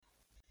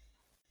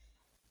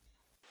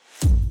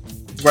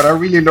what I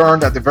really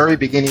learned at the very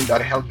beginning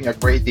that helped me a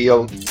great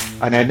deal,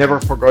 and I never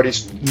forgot,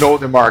 is know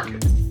the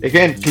market.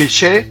 Again,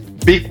 cliche,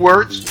 big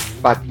words,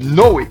 but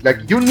know it.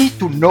 Like, you need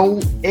to know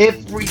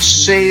every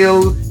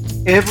sale,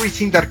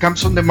 everything that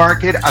comes on the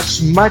market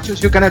as much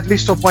as you can, at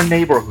least of one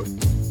neighborhood.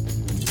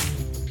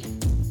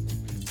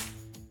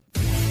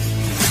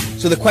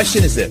 So the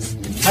question is this: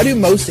 how do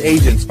most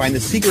agents find the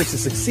secrets to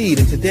succeed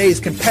in today's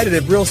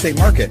competitive real estate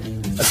market,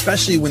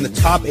 especially when the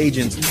top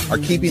agents are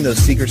keeping those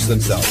secrets to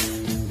themselves?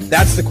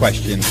 That's the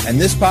question, and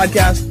this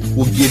podcast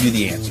will give you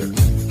the answer.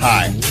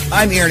 Hi,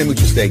 I'm Aaron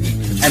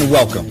Amuchastegui, and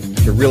welcome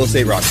to Real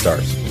Estate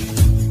Rockstars.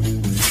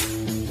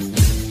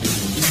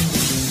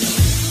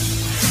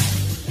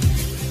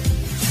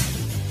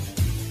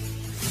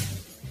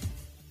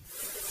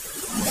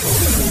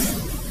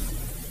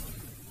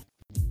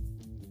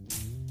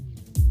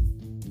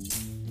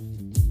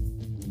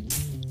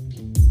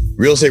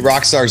 Real Estate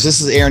Rockstars,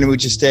 this is Aaron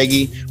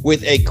Amuchastegui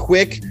with a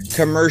quick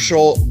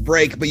commercial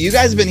break. But you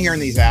guys have been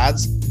hearing these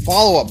ads.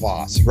 Follow Up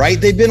Boss,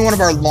 right? They've been one of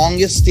our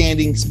longest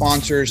standing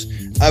sponsors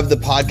of the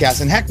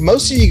podcast. And heck,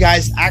 most of you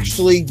guys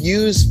actually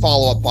use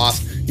Follow Up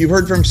Boss. You've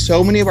heard from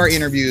so many of our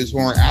interviews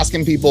when we're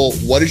asking people,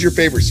 what is your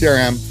favorite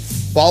CRM?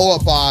 Follow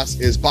Up Boss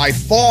is by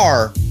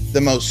far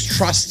the most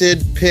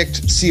trusted,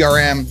 picked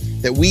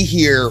CRM that we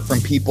hear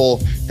from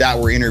people that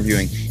we're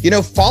interviewing. You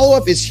know, Follow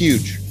Up is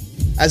huge.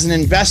 As an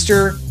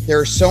investor, there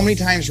are so many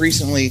times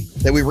recently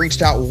that we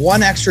reached out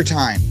one extra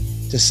time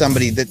to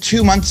somebody that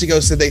 2 months ago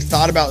said they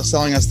thought about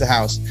selling us the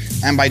house.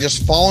 And by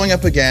just following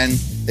up again,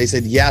 they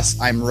said, yes,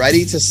 I'm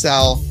ready to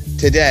sell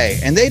today.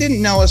 And they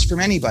didn't know us from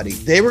anybody.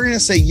 They were going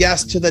to say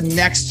yes to the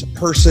next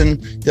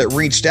person that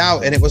reached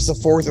out. And it was the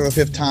fourth or the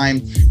fifth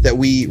time that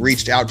we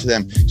reached out to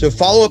them. So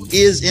follow-up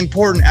is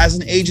important as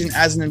an agent,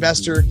 as an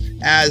investor,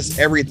 as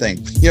everything.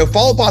 You know,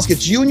 Follow Up Boss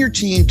gets you and your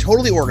team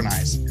totally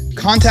organized.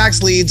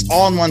 Contacts, leads,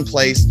 all in one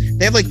place.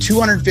 They have like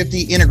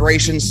 250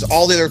 integrations to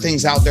all the other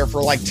things out there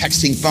for like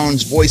texting,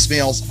 phones,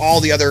 voicemails,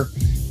 all the other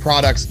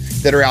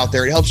products that are out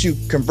there. It helps you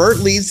convert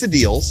leads to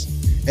deals,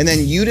 and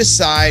then you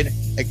decide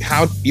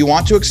how you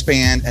want to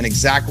expand and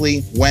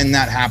exactly when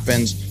that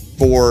happens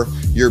for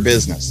your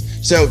business.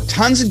 So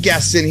tons of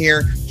guests in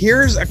here.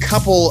 Here's a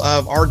couple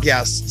of our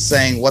guests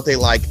saying what they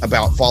like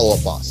about Follow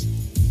Up Boss.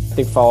 I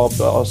think Follow Up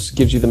Boss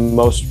gives you the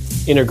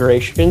most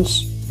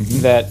integrations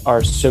that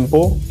are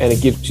simple, and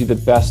it gives you the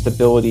best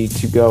ability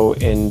to go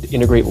and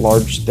integrate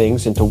large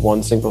things into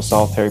one single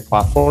solitary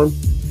platform.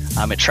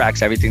 It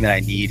tracks everything that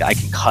I need. I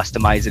can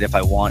customize it if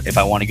I want. If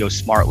I want to go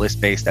smart list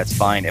based, that's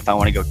fine. If I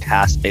want to go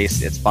task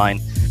based, it's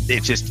fine.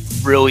 It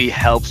just really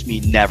helps me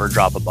never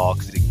drop a ball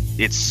because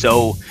it's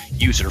so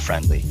user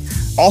friendly.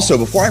 Also,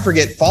 before I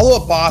forget, Follow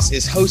Up Boss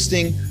is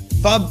hosting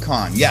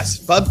FubCon. Yes,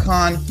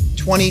 FubCon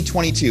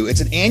 2022. It's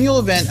an annual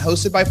event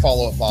hosted by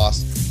Follow Up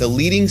Boss, the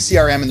leading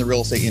CRM in the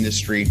real estate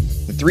industry.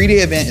 The 3-day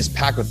event is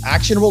packed with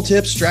actionable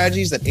tips,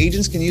 strategies that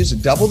agents can use to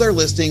double their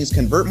listings,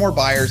 convert more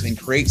buyers, and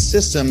create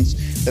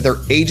systems that their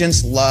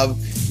agents love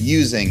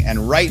using.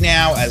 And right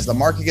now, as the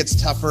market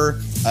gets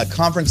tougher, a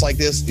conference like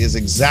this is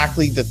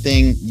exactly the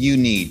thing you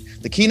need.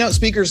 The keynote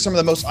speakers are some of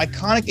the most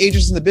iconic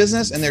agents in the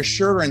business, and they're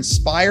sure to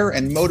inspire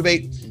and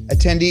motivate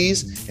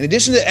attendees. In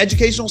addition to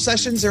educational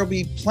sessions, there will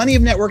be plenty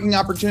of networking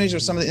opportunities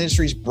with some of the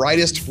industry's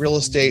brightest real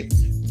estate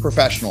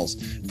professionals.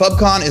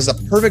 FubCon is a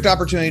perfect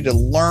opportunity to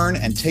learn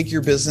and take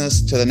your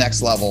business to the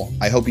next level.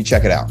 I hope you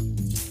check it out.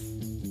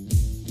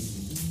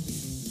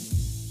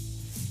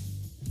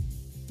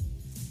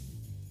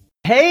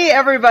 Hey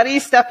everybody,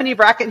 Stephanie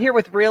Brackett here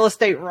with Real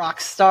Estate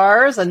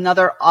Rockstars,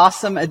 another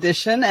awesome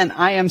edition, and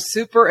I am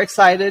super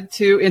excited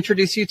to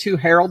introduce you to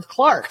Harold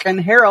Clark. And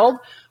Harold,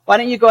 why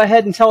don't you go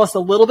ahead and tell us a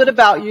little bit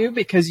about you,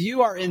 because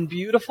you are in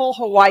beautiful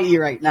Hawaii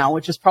right now,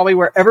 which is probably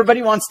where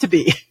everybody wants to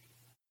be.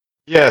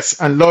 Yes,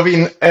 I'm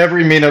loving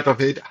every minute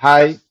of it.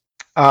 Hi,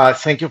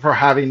 thank you for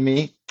having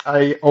me.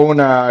 I own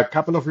a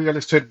couple of real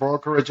estate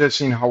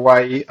brokerages in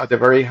Hawaii at the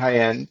very high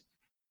end,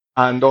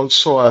 and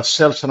also a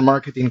sales and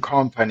marketing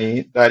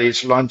company that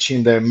is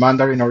launching the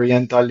Mandarin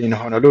Oriental in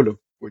Honolulu,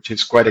 which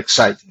is quite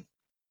exciting.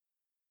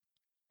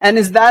 And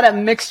is that a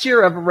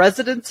mixture of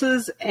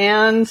residences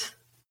and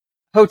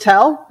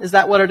hotel? Is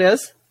that what it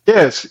is?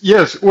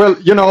 Yes. Well,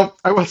 you know,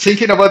 I was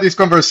thinking about this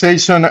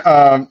conversation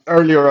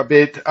earlier a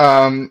bit,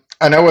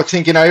 and I was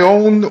thinking I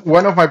own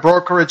one of my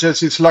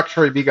brokerages is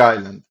Luxury Big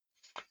Island.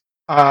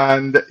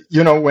 And,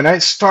 you know, when I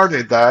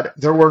started that,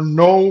 there were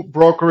no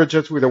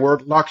brokerages with the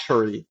word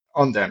luxury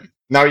on them.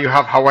 Now you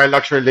have Hawaii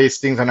luxury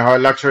listings and Hawaii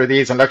luxury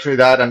this and luxury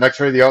that and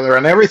luxury the other,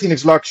 and everything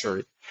is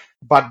luxury.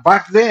 But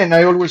back then,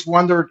 I always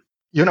wondered,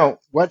 you know,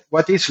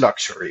 what is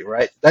luxury,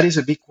 right? That is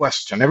a big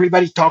question.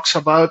 Everybody talks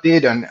about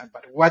it,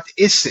 but what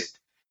is it?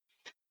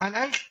 And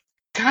I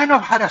kind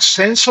of had a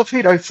sense of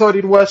it. I thought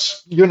it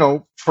was, you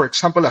know, for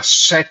example, a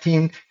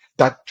setting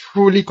that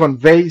truly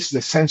conveys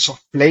the sense of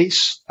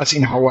place, as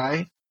in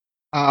Hawaii.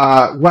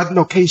 What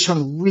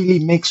location really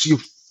makes you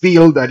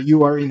feel that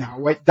you are in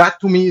Hawaii? That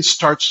to me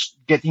starts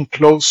getting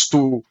close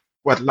to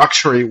what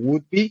luxury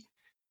would be.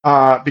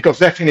 Because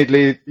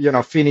definitely,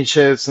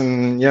 finishes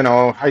and,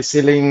 high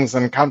ceilings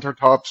and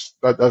countertops,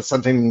 that's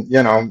something,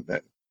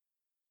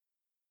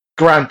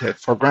 granted.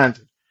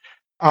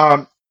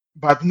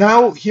 But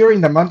now here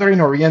in the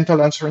Mandarin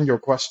Oriental, answering your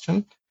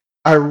question,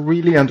 I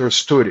really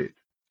understood it.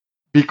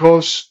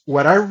 Because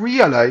what I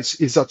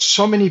realized is that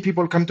so many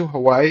people come to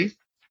Hawaii,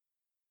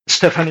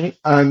 Stephanie,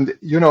 and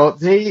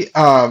they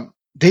buy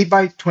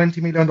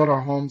 $20 million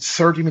homes,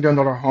 $30 million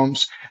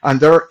homes, and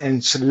they're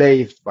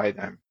enslaved by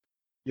them.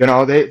 When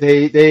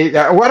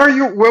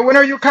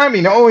are you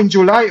coming? Oh, in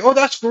July. Oh,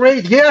 that's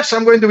great. Yes,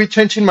 I'm going to be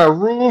changing my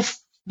roof,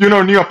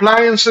 new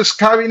appliances,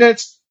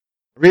 cabinets.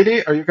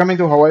 Really? Are you coming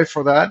to Hawaii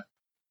for that?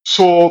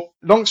 So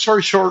long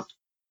story short,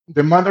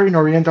 the Mandarin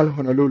Oriental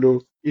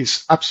Honolulu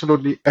is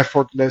absolutely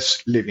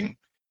effortless living.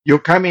 You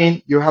come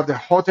in, you have the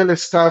hotel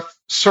staff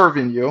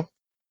serving you.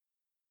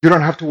 You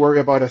don't have to worry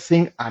about a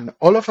thing. And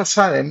all of a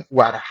sudden,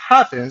 what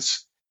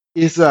happens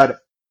is that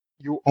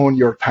you own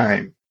your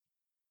time.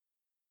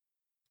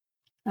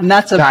 And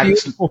that's a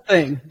beautiful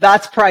thing.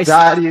 That's priceless.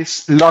 That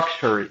is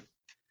luxury.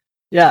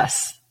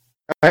 Yes.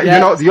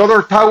 The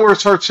other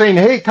towers are saying,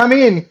 hey, come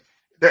in.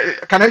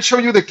 Can I show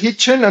you the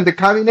kitchen and the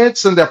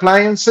cabinets and the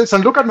appliances?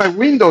 And look at my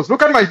windows.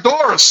 Look at my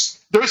doors.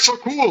 They're so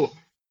cool.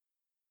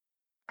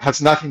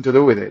 Has nothing to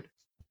do with it.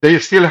 They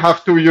still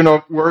have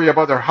to, worry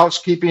about their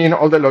housekeeping,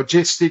 all the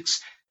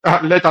logistics,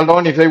 let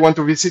alone if they want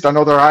to visit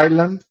another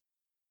island,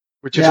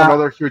 which is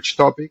another huge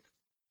topic.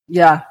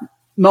 Yeah.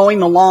 Mowing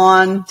the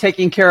lawn,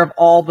 taking care of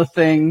all the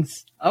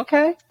things.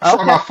 Okay.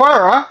 From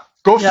afar,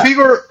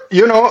 figure, a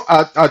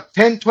 $10,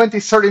 $20,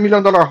 $30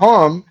 million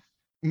home,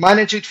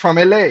 manage it from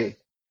LA.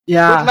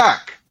 Yeah. Good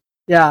luck.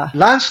 Yeah.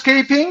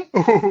 Landscaping,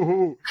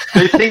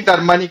 they think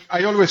that money,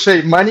 I always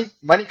say money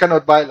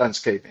cannot buy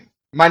landscaping.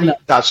 Money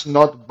does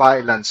not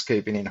buy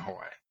landscaping in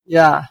Hawaii.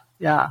 Yeah.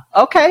 Yeah.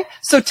 Okay.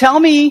 So tell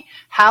me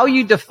how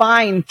you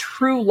define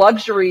true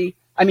luxury.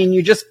 I mean,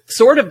 you just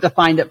sort of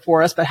defined it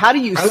for us, but how do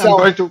you sell?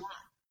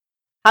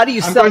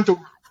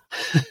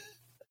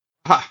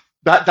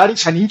 That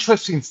is an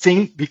interesting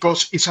thing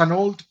because it's an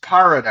old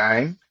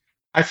paradigm,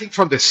 I think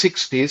from the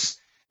 60s,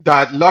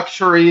 that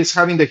luxury is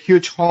having the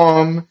huge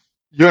home,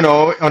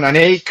 on an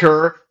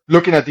acre,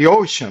 looking at the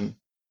ocean.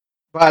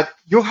 But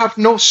you have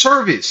no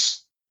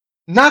service,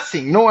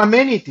 nothing, no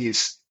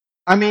amenities.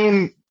 I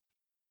mean,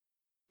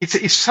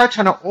 it's such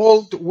an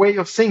old way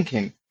of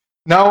thinking.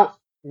 Now,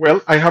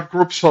 I have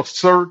groups of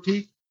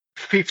 30,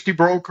 50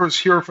 brokers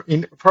here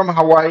from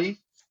Hawaii.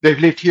 They've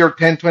lived here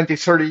 10, 20,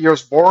 30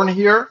 years, born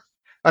here.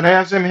 And I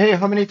ask them, hey,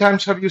 how many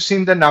times have you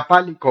seen the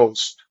Napali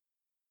Coast?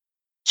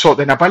 So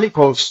the Napali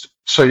Coast,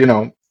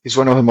 is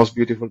one of the most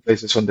beautiful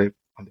places on the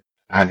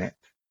planet.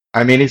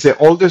 I mean, it's the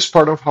oldest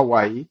part of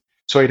Hawaii.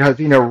 So it has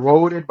been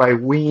eroded by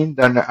wind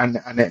and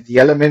the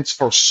elements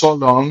for so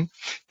long.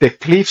 The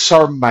cliffs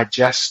are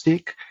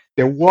majestic.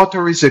 The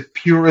water is the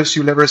purest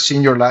you'll ever see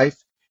in your life.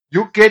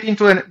 You get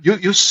into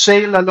you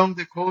sail along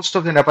the coast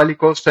of the Napali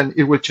Coast and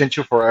it will change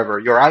you forever.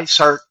 Your eyes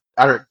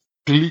are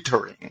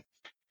glittering.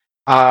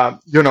 And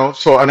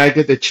I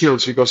get the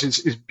chills because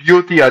it's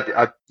beauty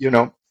at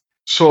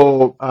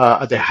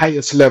the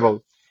highest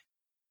level.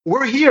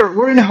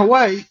 We're in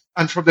Hawaii,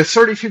 and from the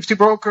 30, 50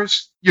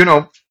 brokers,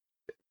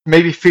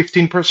 maybe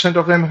 15%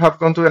 of them have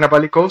gone to the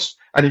Napali Coast.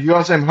 And if you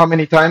ask them how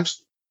many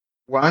times,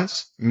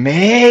 once,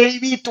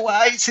 maybe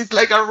twice, it's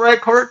like a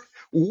record.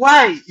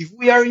 Why? If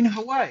we are in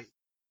Hawaii.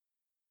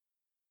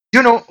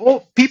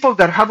 All people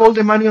that have all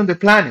the money on the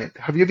planet.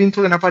 Have you been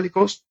to the Napali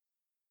Coast?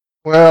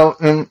 Well,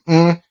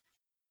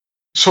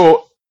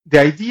 so the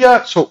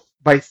idea,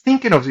 by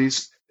thinking of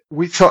this,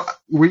 we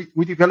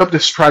developed a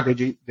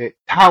strategy. The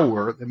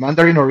tower, the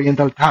Mandarin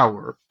Oriental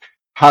Tower,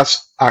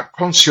 has a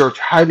concierge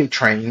highly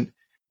trained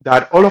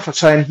that all of a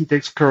sudden he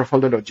takes care of all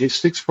the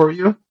logistics for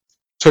you.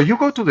 So you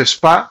go to the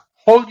spa,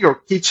 hold your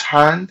kid's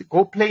hand,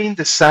 go play in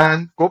the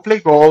sand, go play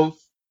golf.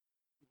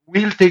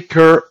 We'll take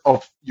care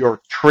of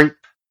your trip.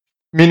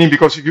 Meaning,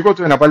 because if you go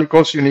to the Napali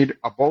Coast, you need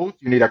a boat,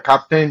 you need a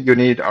captain, you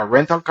need a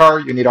rental car,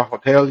 you need a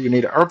hotel, you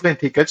need airplane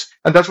tickets,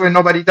 and that's why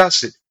nobody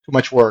does it. Too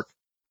much work.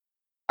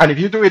 And if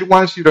you do it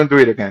once, you don't do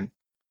it again.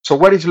 So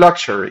what is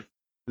luxury?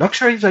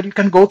 Luxury is that you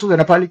can go to the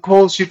Napali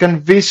Coast, you can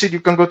visit, you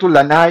can go to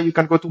Lanai, you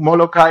can go to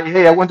Molokai.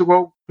 Hey, I want to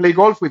go play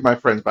golf with my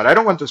friends, but I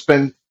don't want to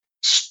spend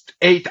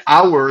 8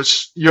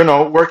 hours,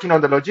 working on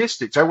the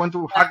logistics. I want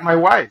to hug my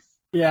wife.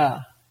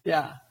 Yeah.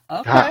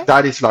 Okay.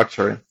 That is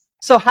luxury.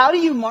 So how do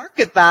you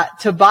market that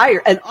to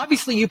buyers? And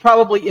obviously you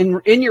probably,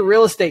 in your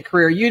real estate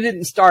career, you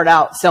didn't start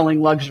out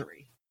selling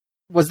luxury.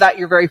 Was that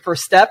your very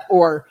first step,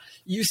 or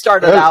you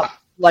started out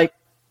like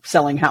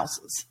selling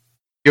houses?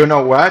 You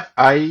know what?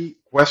 I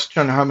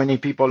question how many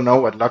people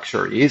know what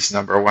luxury is,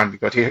 number one,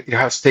 because it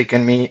has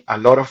taken me a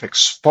lot of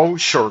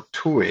exposure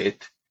to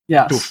it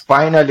to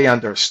finally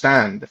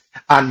understand.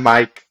 And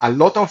a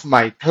lot of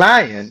my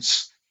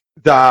clients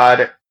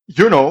that,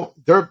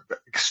 they're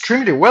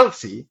extremely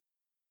wealthy,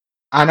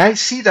 and I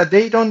see that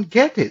they don't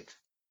get it.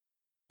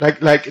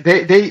 Like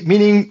they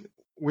meaning,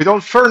 with all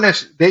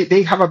fairness,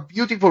 they have a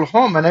beautiful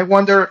home, and I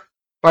wonder,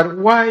 but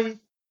why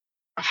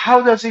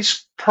how does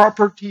this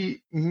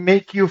property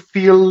make you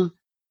feel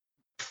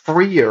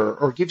freer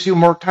or gives you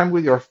more time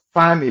with your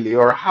family,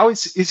 or how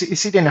is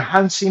it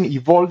enhancing,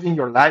 evolving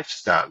your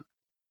lifestyle?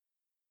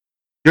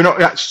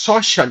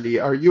 Socially,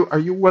 are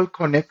you well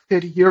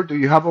connected here? Do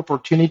you have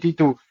opportunity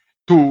to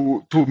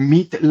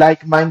meet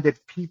like-minded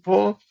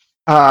people?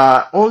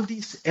 All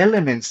these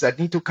elements that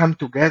need to come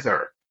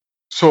together.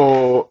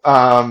 So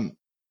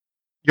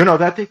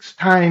that takes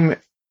time,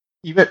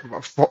 even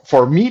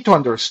for me to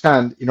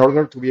understand, in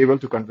order to be able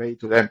to convey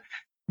to them,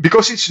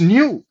 because it's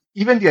new.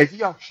 Even the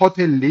idea of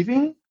hotel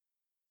living,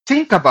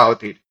 think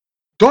about it.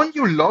 Don't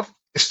you love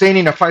staying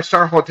in a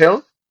 5-star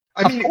hotel?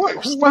 I mean,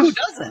 who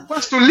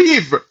wants to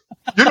leave?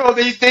 They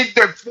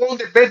fold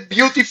the bed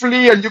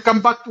beautifully, and you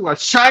come back to a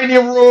shiny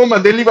room,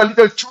 and they leave a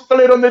little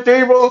chocolate on the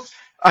table,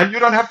 and you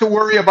don't have to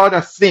worry about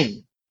a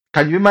thing.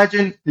 Can you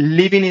imagine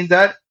living in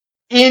that,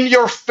 in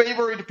your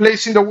favorite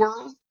place in the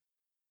world?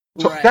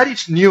 So Right. that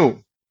is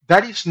new.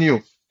 That is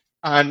new.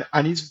 And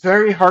it's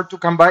very hard to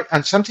come by.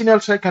 And something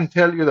else I can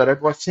tell you that I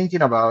was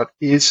thinking about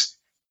is,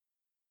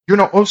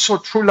 also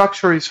true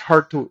luxury is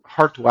hard to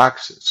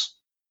access,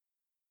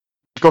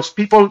 because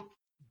people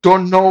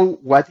don't know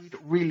what it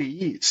really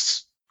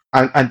is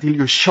until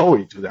you show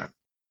it to them.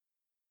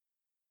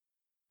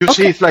 You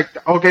see, it's like,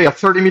 okay, a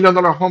 $30 million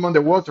home on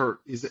the water.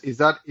 Is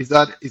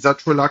that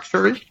true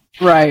luxury?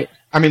 Right.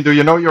 I mean, do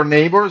you know your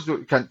neighbors?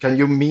 Can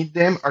you meet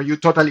them? Are you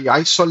totally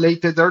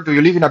isolated there? Do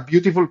you live in a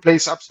beautiful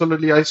place,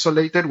 absolutely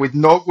isolated, with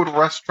no good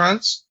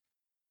restaurants?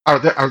 Are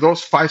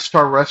those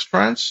 5-star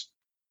restaurants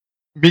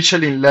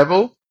Michelin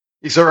level?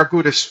 Is there a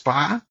good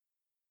spa?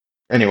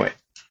 Anyway.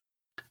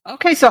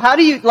 Okay, so how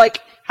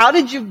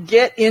did you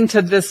get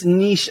into this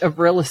niche of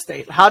real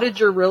estate? How did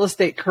your real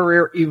estate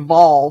career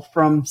evolve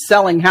from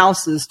selling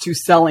houses to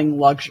selling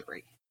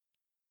luxury?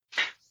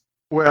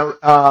 Well,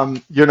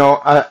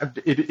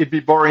 it'd be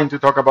boring to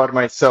talk about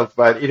myself,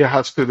 but it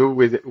has to do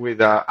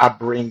with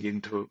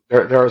upbringing too.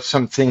 There are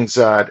some things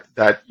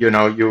that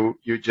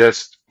you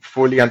just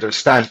fully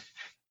understand.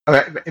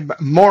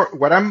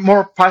 What I'm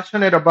more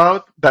passionate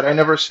about, that I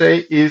never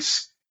say,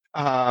 is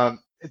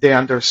the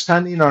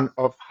understanding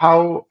of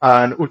how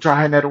an ultra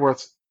high net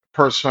worth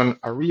person,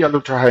 a real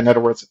ultra high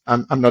net worth,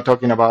 I'm not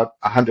talking about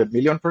 100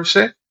 million per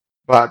se,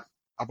 but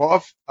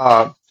above,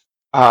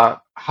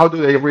 how do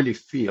they really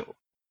feel?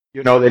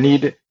 The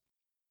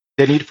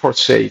need for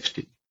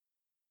safety,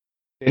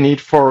 the need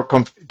for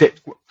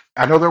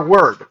another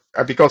word,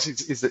 because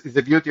it's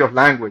the beauty of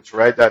language,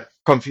 right? That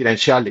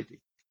confidentiality.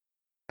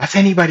 Does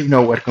anybody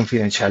know what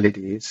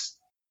confidentiality is?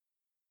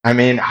 I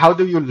mean, how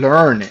do you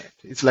learn it?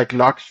 It's like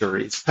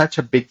luxury. It's such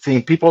a big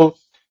thing. People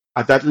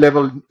at that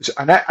level,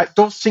 and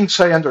those things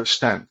I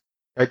understand.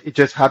 Right? It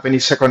just happened.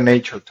 It's second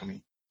nature to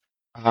me.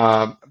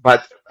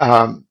 But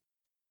how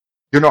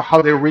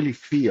they really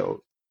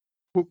feel.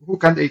 Who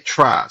can they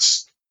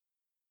trust?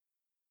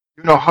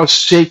 How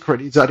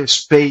sacred is that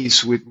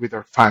space with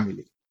their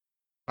family?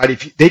 But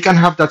if they can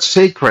have that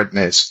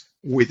sacredness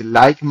with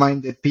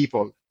like-minded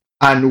people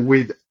and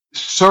with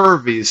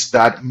service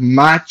that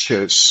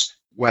matches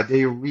what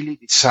they really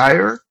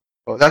desire,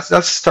 well, that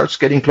starts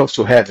getting close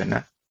to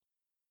heaven.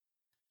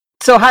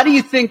 So how do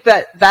you think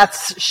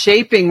that's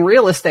shaping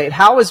real estate?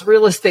 How is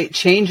real estate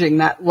changing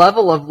that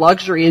level of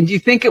luxury? And do you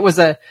think it was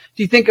a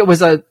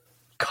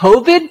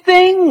COVID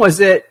thing? Was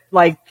it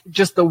like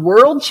just the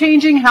world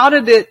changing? How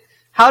did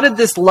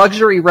this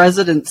luxury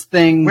residence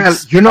thing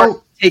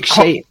take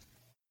shape?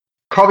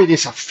 COVID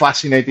is a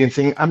fascinating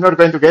thing. I'm not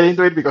going to get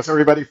into it because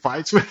everybody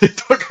fights when they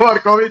talk about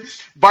COVID.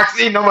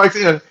 Vaccine, no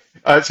vaccine.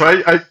 So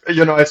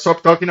I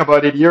stopped talking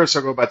about it years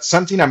ago, but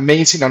something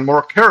amazing and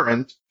more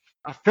current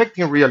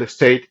affecting real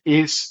estate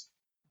is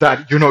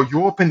that,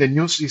 you open the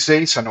news these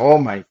days and, oh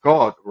my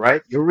God,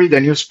 right? You read the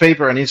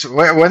newspaper and it's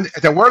when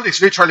the world is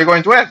literally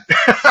going to end,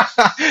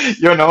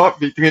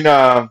 between,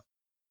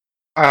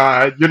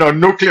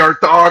 nuclear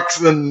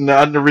talks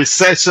and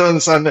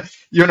recessions and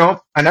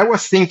I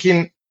was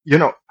thinking,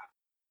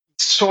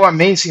 it's so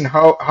amazing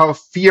how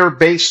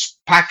fear-based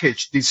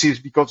package this is,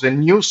 because the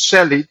news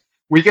sell it.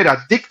 We get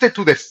addicted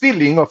to the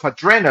feeling of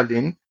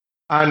adrenaline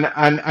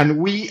and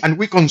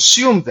we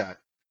consume that.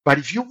 But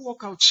if you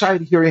walk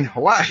outside here in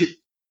Hawaii,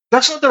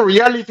 that's not the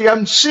reality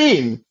I'm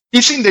seeing.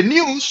 It's in the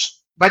news,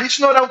 but it's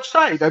not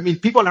outside. I mean,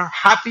 people are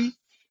happy.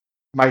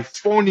 My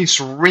phone is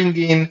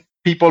ringing.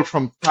 People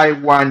from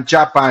Taiwan,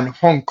 Japan,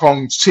 Hong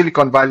Kong,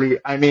 Silicon Valley.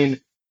 I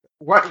mean,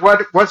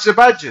 what's the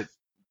budget?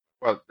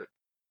 Well,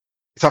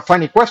 it's a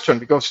funny question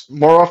because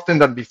more often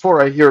than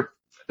before, I hear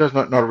there's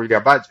not really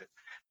a budget.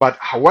 But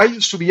Hawaii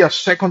used to be a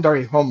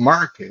secondary home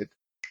market.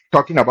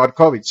 Talking about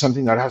COVID,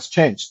 something that has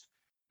changed.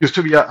 Used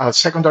to be a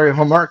secondary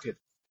home market.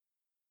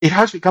 It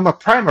has become a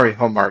primary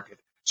home market.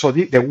 So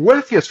the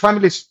wealthiest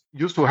families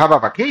used to have a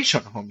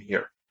vacation home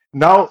here.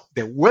 Now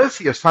the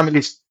wealthiest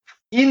families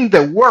in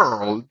the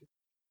world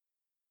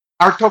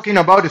are talking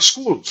about the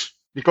schools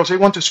because they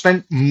want to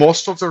spend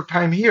most of their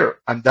time here.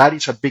 And that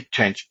is a big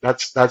change.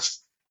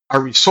 That's a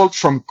result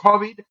from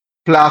COVID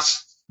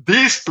plus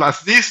this,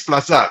 plus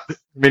that,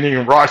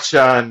 meaning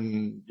Russia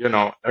and,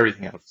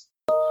 everything else.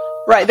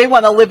 Right. They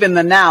want to live in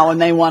the now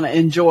and they want to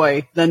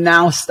enjoy the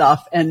now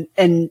stuff. And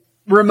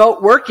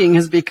remote working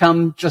has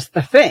become just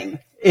the thing.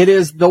 It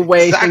is the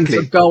way things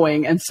are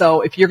going. And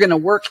so if you're going to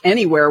work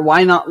anywhere,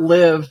 why not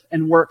live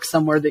and work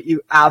somewhere that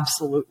you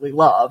absolutely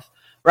love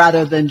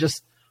rather than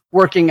just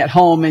working at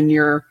home in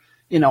your,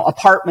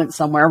 apartment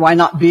somewhere? Why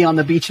not be on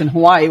the beach in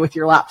Hawaii with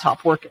your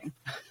laptop working?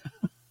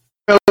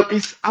 Well,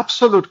 it's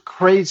absolute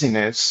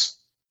craziness.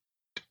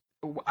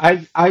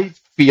 I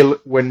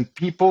feel when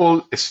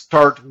people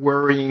start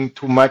worrying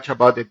too much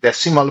about the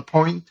decimal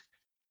point,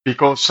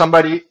 because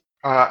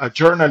a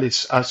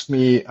journalist asked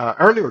me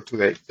earlier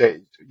today,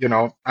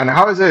 and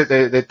how is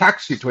the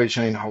tax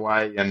situation in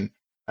Hawaii? And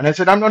I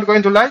said, I'm not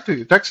going to lie to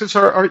you. Taxes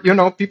are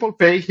people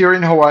pay here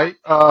in Hawaii.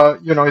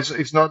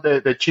 It's not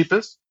the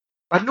cheapest,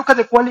 but look at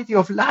the quality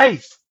of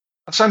life.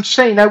 As I'm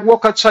saying, I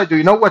walk outside. Do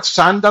you know what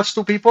sun does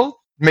to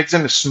people? It makes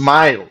them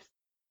smile.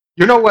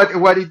 You know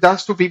what it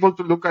does to people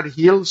to look at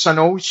hills and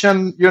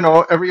ocean,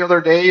 every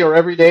other day or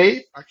every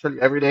day,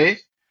 actually every day.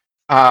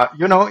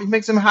 It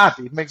makes them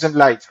happy. It makes them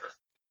lighter.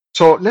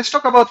 So let's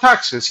talk about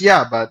taxes.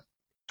 Yeah, but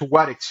to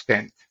what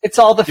extent? It's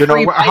all the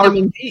free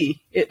vitamin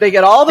D. They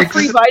get all the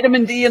free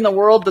vitamin D in the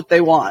world that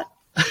they want.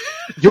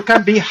 You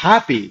can be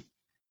happy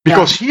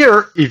because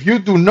here, if you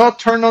do not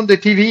turn on the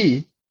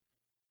TV,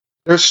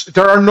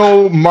 there are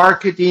no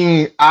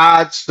marketing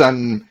ads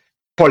and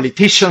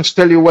politicians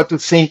tell you what to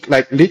think.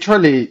 Like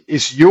literally,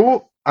 it's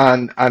you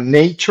and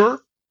nature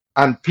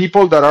and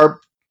people that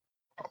are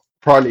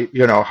probably,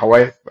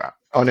 Hawaii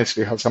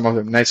honestly has some of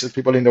the nicest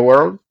people in the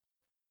world.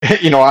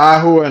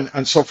 Oahu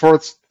and so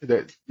forth.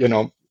 If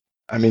you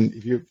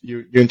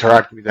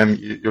interact with them,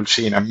 you'll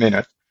see in a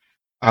minute.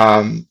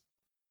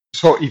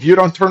 So if you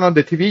don't turn on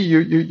the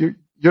TV,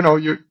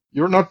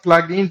 you're not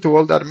plugged into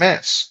all that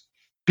mess.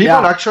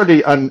 People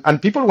actually,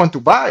 and people want to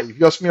buy. If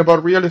you ask me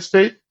about real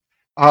estate,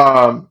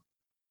 I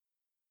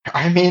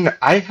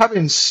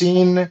haven't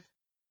seen.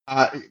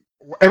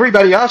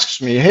 Everybody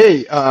asks me,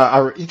 "Hey,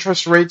 are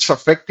interest rates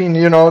affecting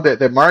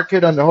the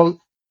market and the whole?"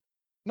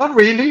 Not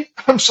really.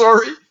 I'm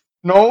sorry.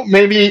 No,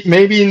 maybe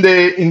in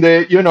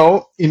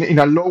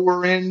a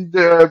lower end,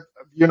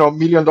 $1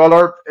 million,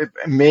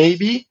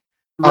 maybe,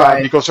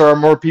 right? Because there are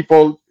more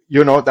people,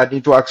 that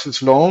need to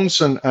access loans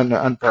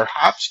and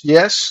perhaps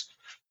yes,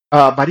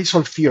 but it's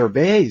all fear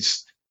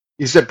based.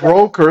 It's the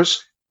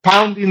brokers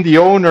pounding the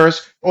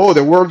owners. Oh,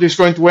 the world is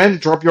going to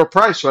end. Drop your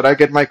price so that I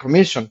get my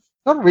commission.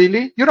 Not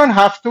really. You don't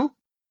have to.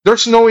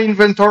 There's no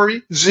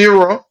inventory.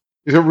 Zero.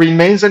 It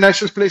remains the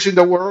nicest place in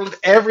the world.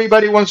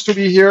 Everybody wants to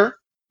be here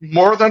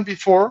more than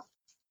before.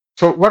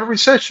 So what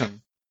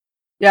recession?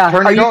 Yeah.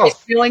 Turn Are it you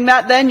off. feeling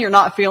that then? You're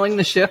not feeling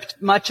the shift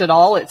much at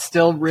all? It's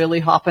still really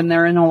hopping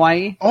there in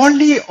Hawaii?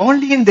 Only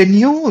in the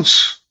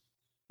news.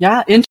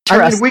 Yeah,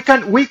 interesting. We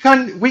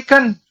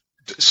can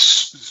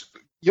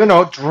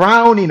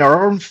drown in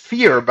our own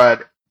fear,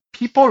 but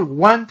people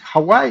want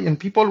Hawaii and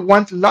people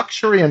want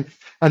luxury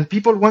and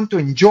people want to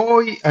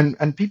enjoy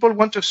and people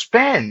want to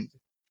spend.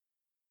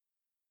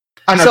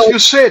 And as you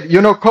said,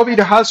 COVID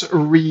has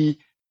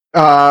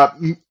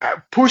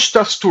pushed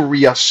us to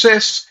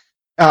reassess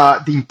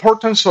the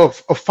importance of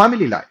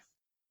family life.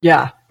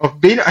 Yeah.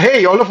 Of being,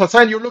 hey, all of a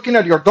sudden you're looking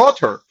at your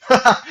daughter.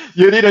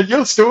 You didn't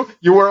used to.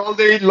 You were all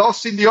day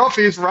lost in the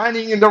office,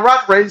 running in the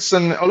rat race,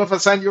 and all of a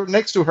sudden you're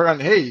next to her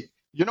and, hey,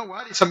 you know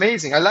what? It's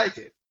amazing. I like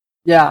it.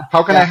 Yeah.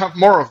 How can I have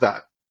more of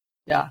that?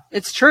 Yeah,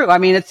 it's true. I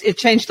mean, it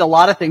changed a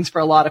lot of things for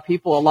a lot of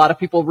people. A lot of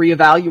people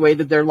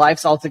reevaluated their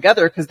lives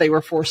altogether because they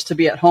were forced to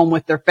be at home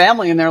with their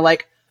family, and they're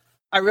like,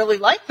 I really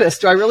like this.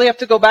 Do I really have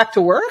to go back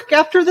to work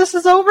after this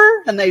is over?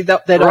 And they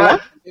don't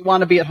want to. They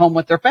want to be at home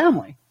with their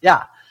family.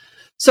 Yeah.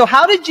 So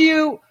how would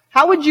you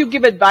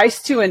give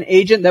advice to an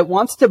agent that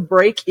wants to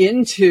break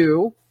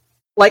into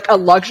like a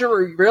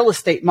luxury real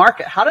estate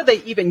market? How do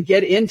they even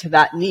get into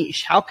that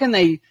niche? How can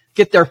they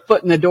get their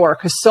foot in the door?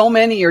 Because so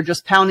many are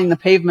just pounding the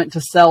pavement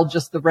to sell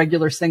just the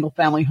regular single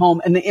family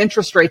home. And the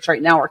interest rates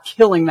right now are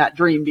killing that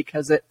dream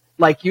because it,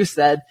 like you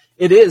said,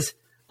 it is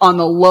on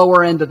the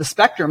lower end of the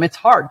spectrum. It's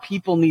hard.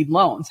 People need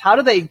loans. How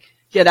do they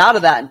get out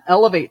of that and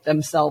elevate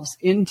themselves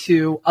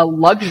into a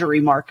luxury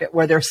market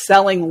where they're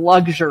selling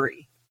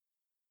luxury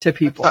to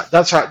people?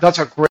 That's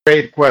a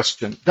great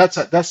question. That's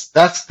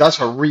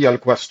a real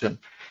question.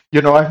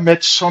 I've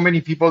met so many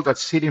people that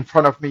sit in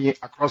front of me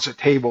across the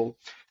table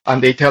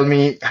and they tell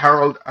me,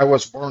 Harold, I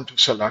was born to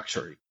sell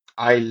luxury.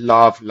 I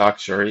love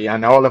luxury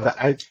and all of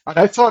that.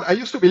 I thought, I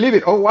used to believe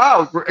it. Oh,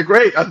 wow,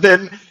 great. And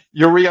then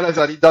you realize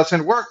that it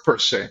doesn't work per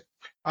se.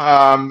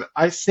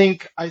 I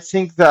think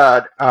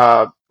that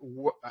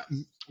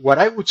what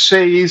I would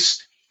say is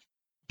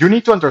you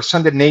need to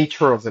understand the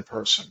nature of the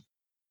person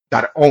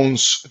that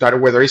owns that,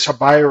 whether it's a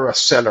buyer or a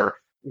seller.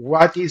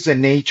 What is the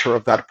nature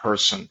of that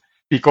person?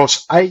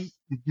 Because I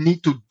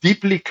need to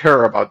deeply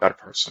care about that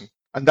person.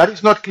 And that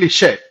is not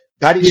cliche.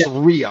 That is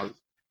real.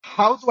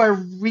 How do I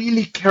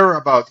really care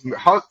about you?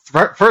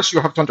 First, you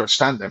have to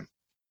understand them.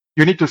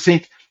 You need to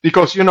think,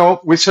 because,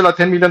 we sell a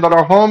 $10 million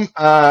home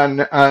and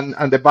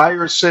the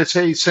buyer says,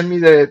 hey, send me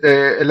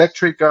the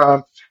electric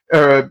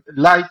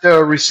light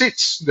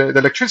receipts, the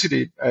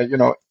electricity,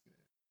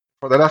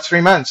 for the last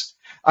 3 months.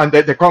 And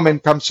the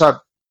comment comes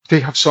up, they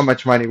have so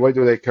much money. Why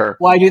do they care?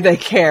 Why do they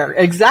care?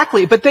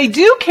 Exactly. But they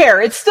do care.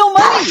 It's still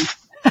money.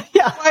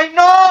 Yeah. Why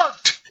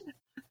not?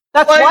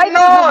 That's Why why they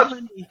not? have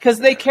money, because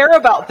they care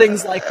about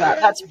things like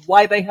that. That's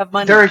why they have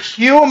money. They're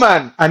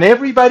human, and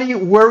everybody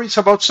worries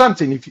about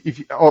something.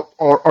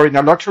 Or in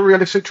a luxury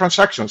real estate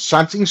transaction,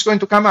 something's going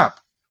to come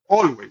up,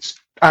 always.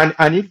 And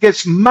it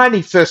gets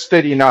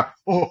manifested in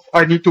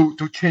I need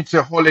to change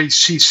the whole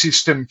AC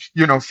system,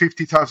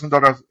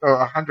 $50,000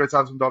 or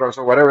 $100,000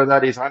 or whatever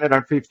that is,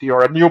 150,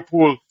 or a new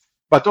pool.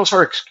 But those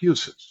are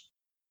excuses.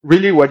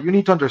 Really, what you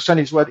need to understand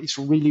is what is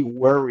really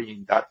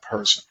worrying that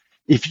person.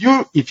 If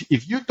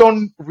you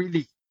don't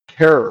really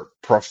care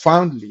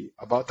profoundly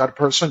about that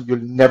person, you'll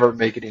never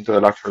make it into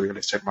the luxury real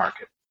estate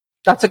market.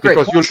 That's a great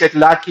Because point. you'll get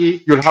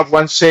lucky, you'll have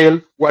one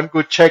sale, one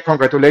good check,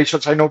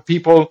 congratulations. I know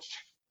people,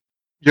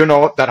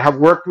 that have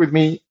worked with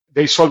me,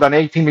 they sold an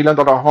 $18 million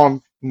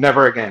home,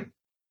 never again.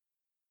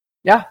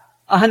 Yeah,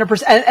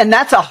 100%. And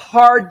that's a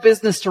hard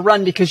business to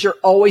run because you're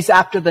always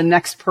after the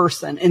next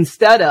person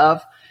instead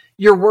of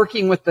you're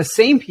working with the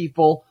same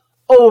people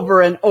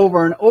over and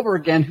over and over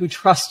again who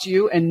trust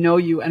you and know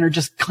you and are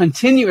just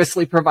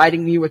continuously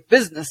providing you with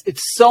business.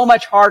 It's so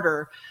much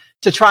harder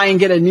to try and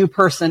get a new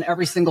person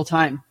every single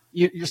time.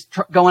 You're just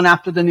going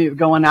after the new.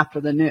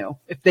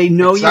 If they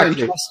know Exactly.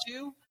 you and trust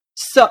you,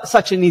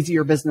 such an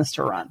easier business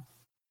to run.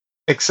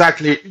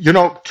 Exactly.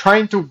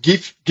 Trying to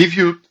give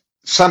you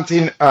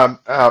something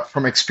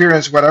from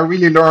experience, what I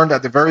really learned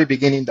at the very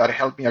beginning that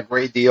helped me a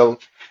great deal,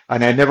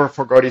 and I never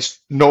forgot, is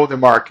know the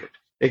market.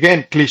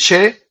 Again,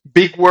 cliche,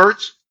 big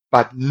words,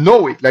 but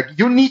know it. Like,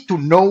 you need to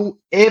know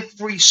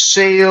every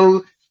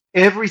sale,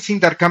 everything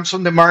that comes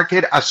on the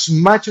market as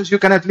much as you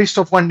can, at least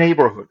of one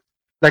neighborhood.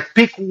 Like,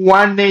 pick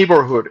one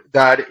neighborhood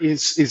that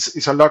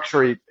is a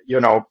luxury,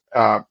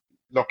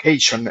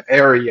 location,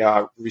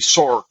 area,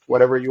 resort,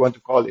 whatever you want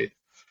to call it,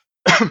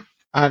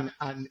 and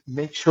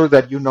make sure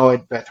that you know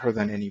it better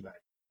than anybody.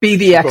 Be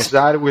the Because expert.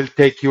 that will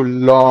take you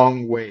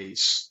long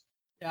ways.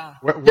 Yeah.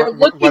 What They're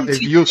looking the to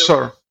views you.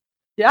 are.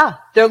 Yeah,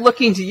 they're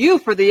looking to you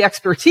for the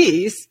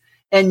expertise,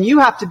 and you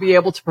have to be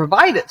able to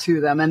provide it to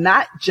them. And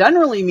that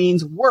generally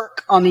means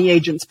work on the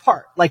agent's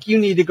part. Like, you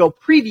need to go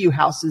preview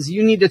houses.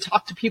 You need to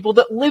talk to people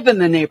that live in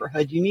the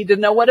neighborhood. You need to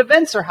know what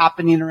events are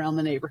happening around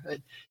the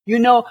neighborhood.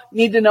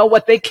 Need to know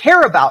what they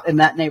care about in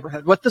that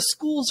neighborhood, what the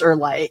schools are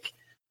like,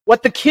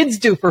 what the kids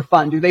do for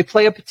fun. Do they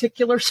play a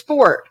particular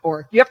sport?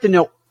 Or you have to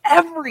know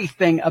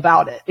everything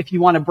about it if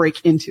you want to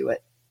break into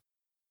it.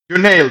 You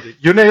nailed it.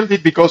 You nailed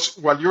it, because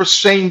while you're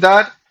saying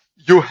that,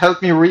 you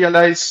helped me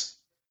realize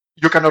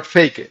you cannot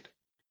fake it.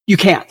 You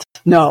can't.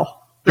 No.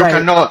 You Right.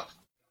 cannot.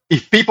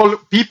 If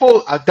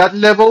people at that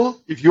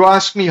level, if you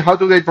ask me how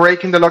do they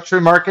break in the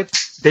luxury market,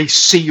 they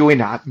see you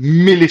in a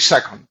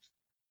millisecond.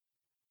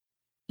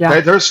 Yeah.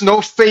 There's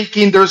no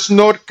faking, there's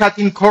no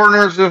cutting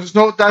corners, there's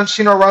no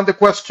dancing around the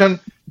question.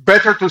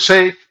 Better to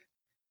say,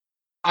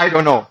 I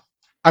don't know.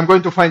 I'm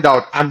going to find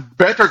out, and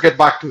better get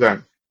back to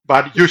them.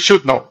 But you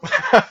should know.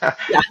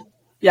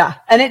 Yeah.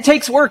 And it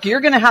takes work. You're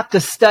going to have to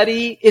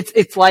study.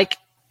 It's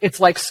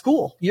like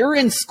school. You're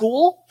in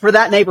school for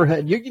that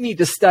neighborhood. You need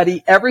to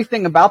study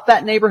everything about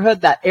that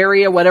neighborhood, that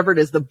area, whatever it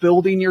is, the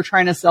building you're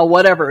trying to sell,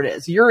 whatever it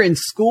is. You're in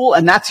school,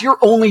 and that's your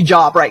only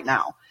job right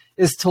now,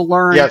 is to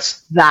learn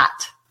Yes. that.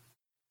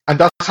 And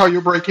that's how you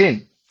break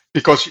in,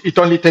 because it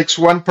only takes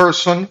one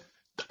person.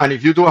 And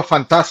if you do a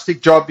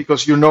fantastic job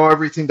because you know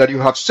everything that you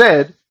have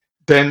said,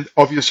 then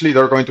obviously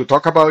they're going to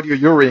talk about you.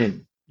 You're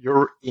in.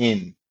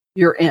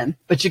 You're in,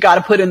 but you got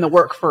to put in the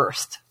work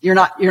first. You're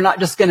not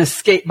just going to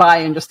skate by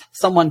and just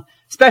someone,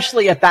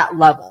 especially at that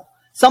level,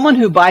 someone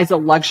who buys a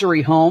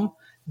luxury home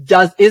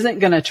isn't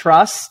going to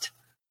trust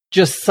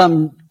just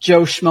some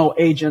Joe Schmo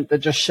agent that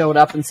just showed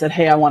up and said,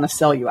 "Hey, I want to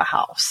sell you a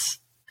house."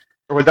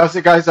 Well, that's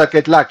the guys that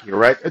get lucky,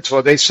 right?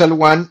 So they sell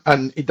one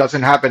and it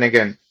doesn't happen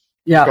again.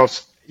 Yeah.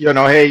 Because,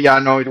 hey, yeah,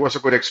 no, it was a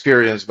good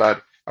experience,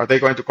 but are they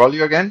going to call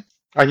you again?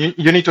 And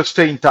you need to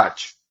stay in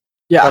touch.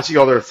 Yeah. That's the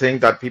other thing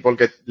that people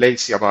get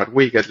lazy about.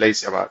 We get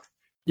lazy about.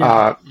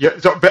 Yeah.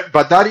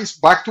 But that is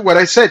back to what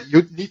I said.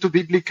 You need to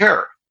deeply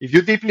care. If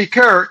you deeply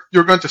care,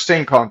 you're going to stay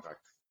in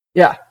contact.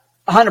 Yeah.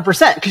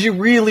 100%. Because you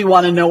really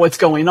want to know what's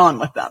going on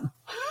with them.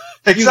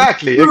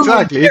 Exactly.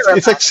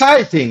 It's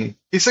exciting.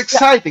 It's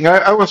exciting.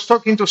 Yeah. I was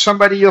talking to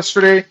somebody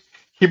yesterday.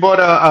 He bought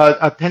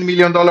a $10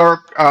 million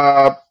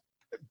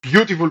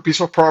beautiful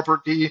piece of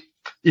property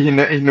in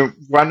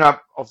one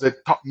of the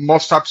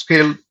most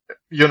upscale,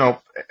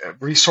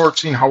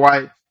 resorts in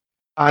Hawaii.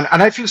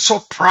 And I feel so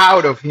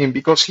proud of him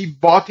because he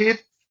bought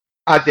it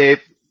at the,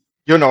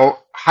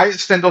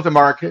 highest end of the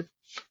market.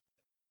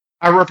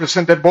 I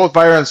represented both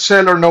buyer and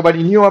seller.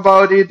 Nobody knew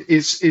about it.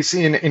 It's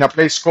in a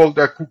place called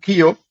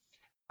Kukio,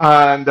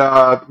 and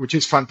which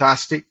is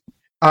fantastic.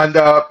 And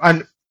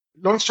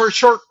long story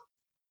short,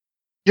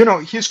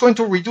 he's going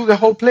to redo the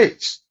whole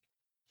place.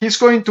 He's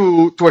going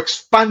to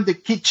expand the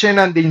kitchen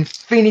and the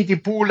infinity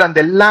pool and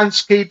the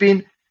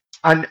landscaping.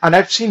 And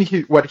I've seen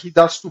what he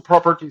does to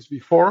properties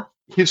before.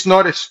 he's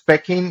not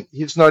speccing,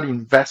 he's not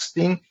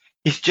investing.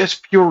 It's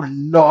just pure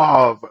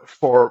love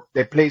for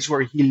the place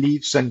where he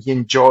lives and he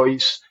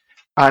enjoys,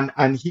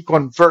 and he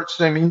converts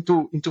them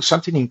into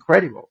something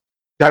incredible.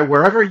 That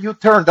wherever you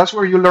turn, that's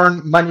where you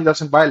learn money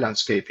doesn't buy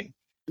landscaping.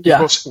 Yeah.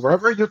 Because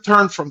wherever you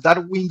turn from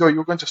that window,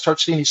 you're going to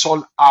start seeing it's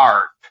all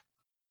art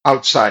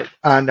outside.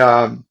 And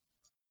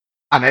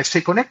I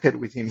stay connected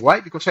with him.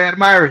 Why? Because I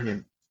admire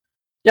him.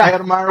 Yeah. I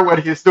admire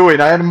what he's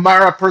doing. I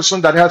admire a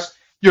person that has,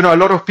 a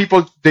lot of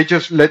people, they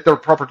just let their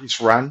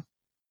properties run.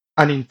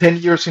 And in 10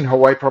 years in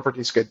Hawaii,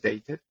 properties get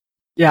dated.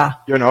 Yeah.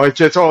 It's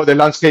just, the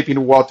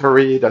landscaping, water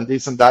it, and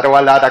this and that.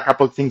 I'll add a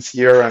couple things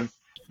here.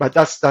 But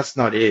that's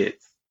not it.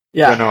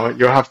 Yeah.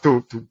 You have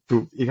to,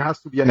 it has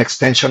to be an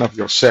extension of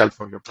yourself,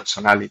 of your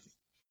personality.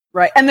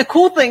 Right. And the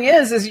cool thing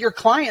is your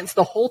clients,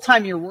 the whole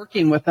time you're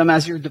working with them,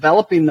 as you're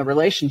developing the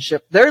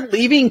relationship, they're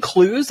leaving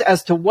clues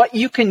as to what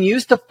you can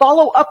use to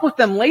follow up with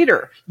them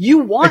later. You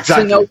want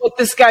to know what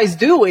this guy's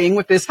doing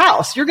with this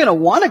house. You're going to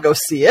want to go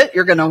see it.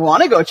 You're going to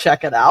want to go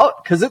check it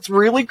out because it's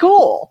really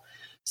cool.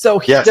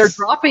 So they're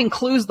dropping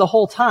clues the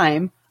whole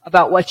time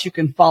about what you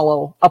can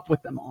follow up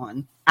with them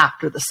on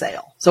after the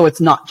sale. So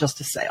it's not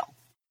just a sale,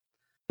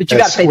 but you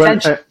got to pay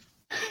attention.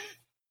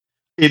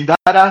 In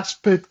that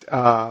aspect,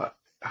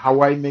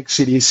 Hawaii makes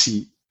it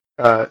easy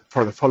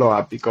for the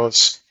follow-up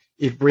because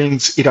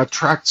it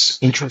attracts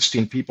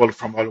interesting people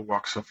from all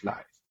walks of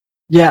life.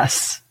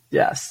 Yes.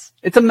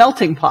 It's a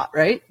melting pot,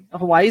 right?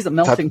 Hawaii is a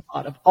melting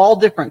pot of all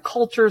different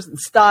cultures and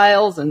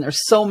styles, and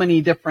there's so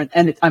many different,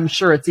 and I'm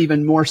sure it's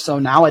even more so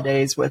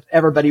nowadays with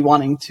everybody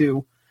wanting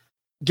to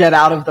get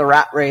out of the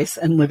rat race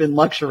and live in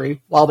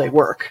luxury while they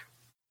work.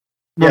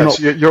 Yes,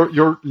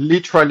 you're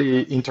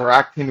literally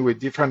interacting with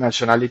different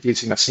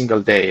nationalities in a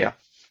single day.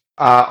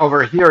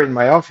 Over here in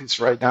my office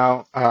right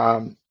now,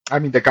 I'm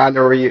in the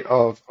gallery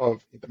of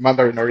the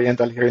Mandarin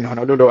Oriental here in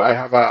Honolulu. I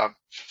have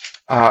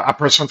a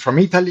person from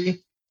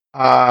Italy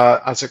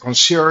as a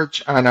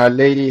concierge and a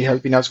lady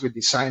helping us with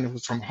design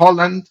who's from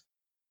Holland.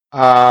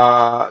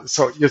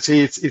 So you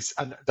see,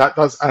 I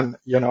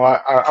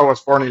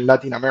was born in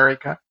Latin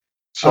America.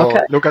 So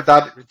look at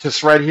that,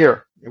 just right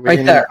here,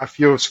 within a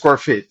few square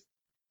feet.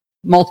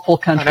 Multiple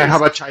countries. And I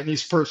have a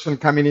Chinese person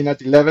coming in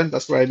at 11.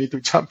 That's why I need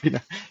to jump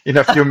in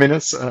a few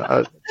minutes,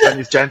 a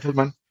Chinese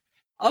gentleman.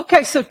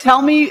 Okay, so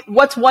tell me,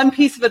 what's one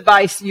piece of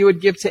advice you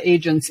would give to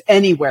agents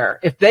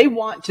anywhere? If they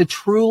want to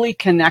truly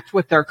connect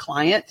with their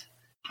client,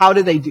 how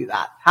do they do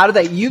that? How do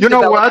they, you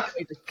know what? A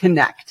way to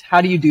connect.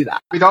 How do you do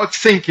that? Without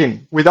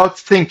thinking,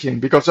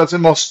 because that's the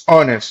most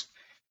honest.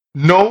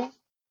 Know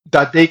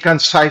that they can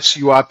size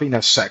you up in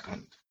a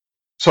second.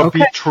 So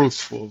be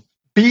truthful.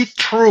 Be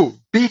true.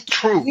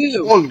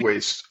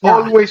 Always.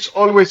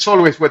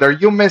 Whether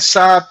you mess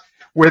up,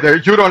 whether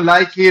you don't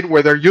like it,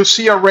 whether you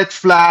see a red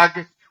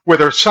flag,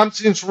 whether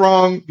something's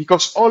wrong,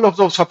 because all of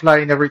those apply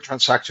in every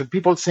transaction.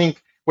 People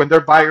think when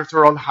they're buyers,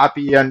 they're all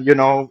happy. And,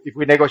 if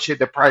we negotiate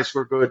the price,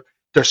 we're good.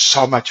 There's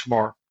so much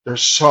more.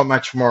 There's so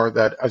much more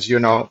that, as you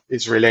know,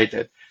 is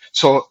related.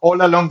 So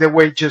all along the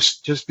way,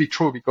 just be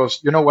true,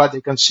 because you know what?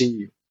 They can see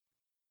you.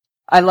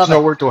 I love it.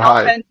 Nowhere to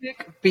hide.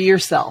 Authentic, be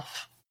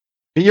yourself.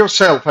 Be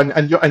yourself,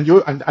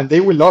 and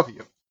they will love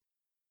you.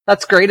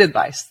 That's great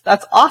advice.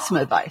 That's awesome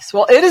advice.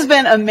 Well, it has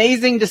been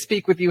amazing to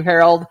speak with you,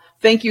 Harold.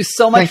 Thank you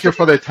so much. Thank you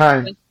for the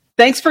time.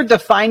 Thanks for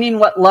defining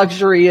what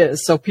luxury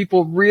is, so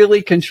people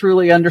really can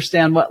truly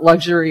understand what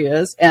luxury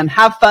is, and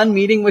have fun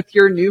meeting with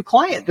your new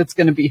client that's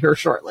going to be here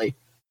shortly.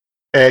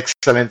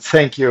 Excellent.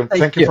 Thank you.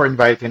 Thank you for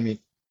inviting me.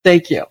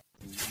 Thank you.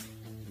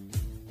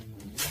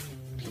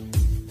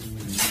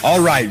 All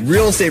right,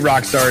 real estate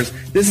rock stars,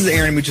 this is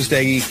Aaron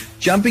Amuchastegui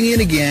jumping in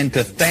again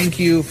to thank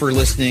you for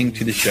listening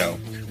to the show.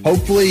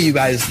 Hopefully you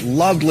guys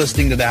loved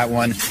listening to that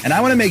one. And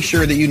I want to make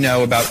sure that you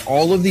know about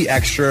all of the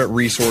extra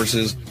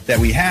resources that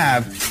we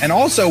have. And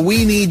also,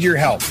 we need your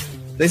help.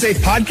 They say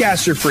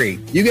podcasts are free.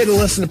 You get to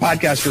listen to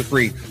podcasts for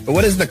free. But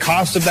what is the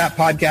cost of that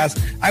podcast?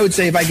 I would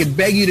say if I could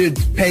beg you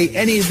to pay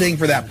anything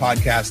for that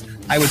podcast,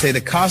 I would say the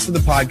cost of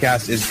the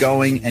podcast is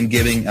going and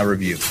giving a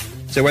review.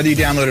 So whether you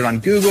download it on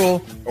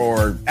Google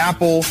or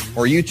Apple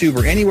or YouTube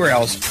or anywhere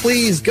else,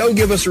 please go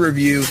give us a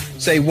review.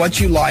 Say what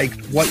you liked,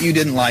 what you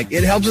didn't like.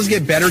 It helps us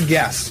get better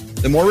guests.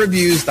 The more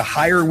reviews, the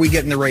higher we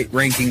get in the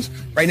rankings.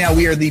 Right now,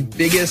 we are the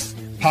biggest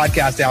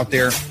podcast out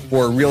there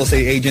for real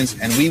estate agents,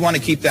 and we want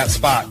to keep that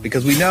spot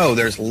because we know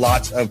there's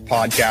lots of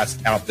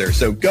podcasts out there.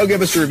 So go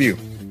give us a review.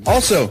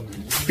 Also,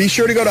 be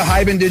sure to go to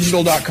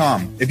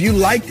hibandigital.com. If you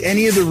liked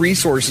any of the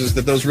resources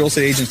that those real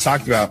estate agents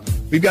talked about,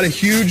 we've got a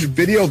huge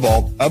video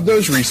vault of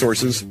those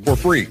resources for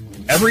free.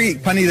 Every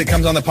penny that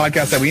comes on the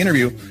podcast that we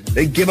interview,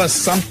 they give us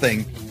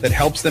something that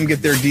helps them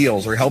get their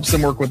deals or helps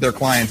them work with their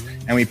clients,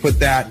 and we put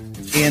that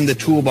in the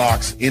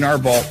toolbox in our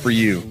vault for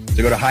you.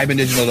 So go to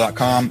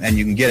hibandigital.com and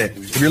you can get it.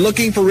 If you're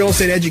looking for real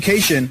estate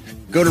education,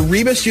 go to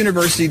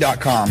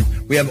rebusuniversity.com.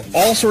 We have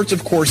all sorts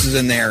of courses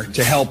in there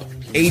to help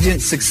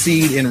agents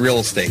succeed in real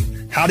estate.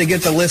 How to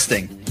get the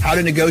listing, how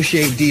to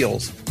negotiate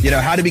deals,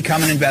 how to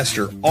become an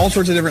investor, all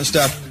sorts of different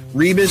stuff,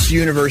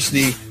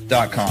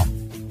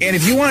 rebusuniversity.com. And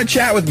if you want to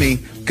chat with me,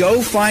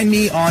 go find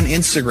me on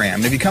Instagram.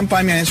 And if you come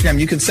find me on Instagram,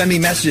 you can send me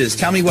messages.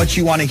 Tell me what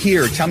you want to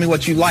hear. Tell me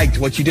what you liked,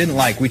 what you didn't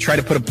like. We try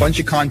to put a bunch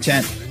of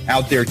content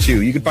out there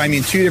too. You can find me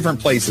in 2 different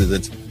places.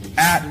 It's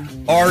at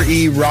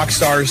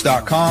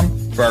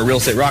rerockstars.com for our Real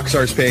Estate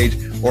Rockstars page,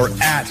 or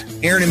at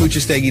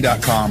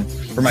aaronamuchastegui.com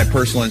for my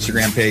personal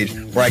Instagram page,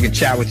 where I can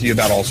chat with you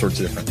about all sorts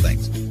of different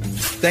things.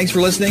 Thanks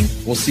for listening.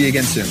 We'll see you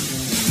again soon.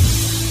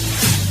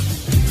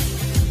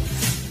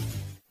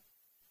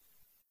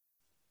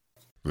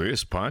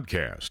 This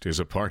podcast is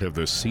a part of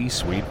the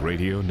C-Suite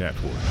Radio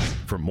Network.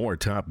 For more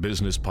top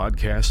business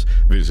podcasts,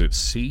 visit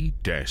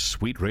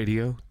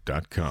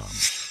c-suiteradio.com.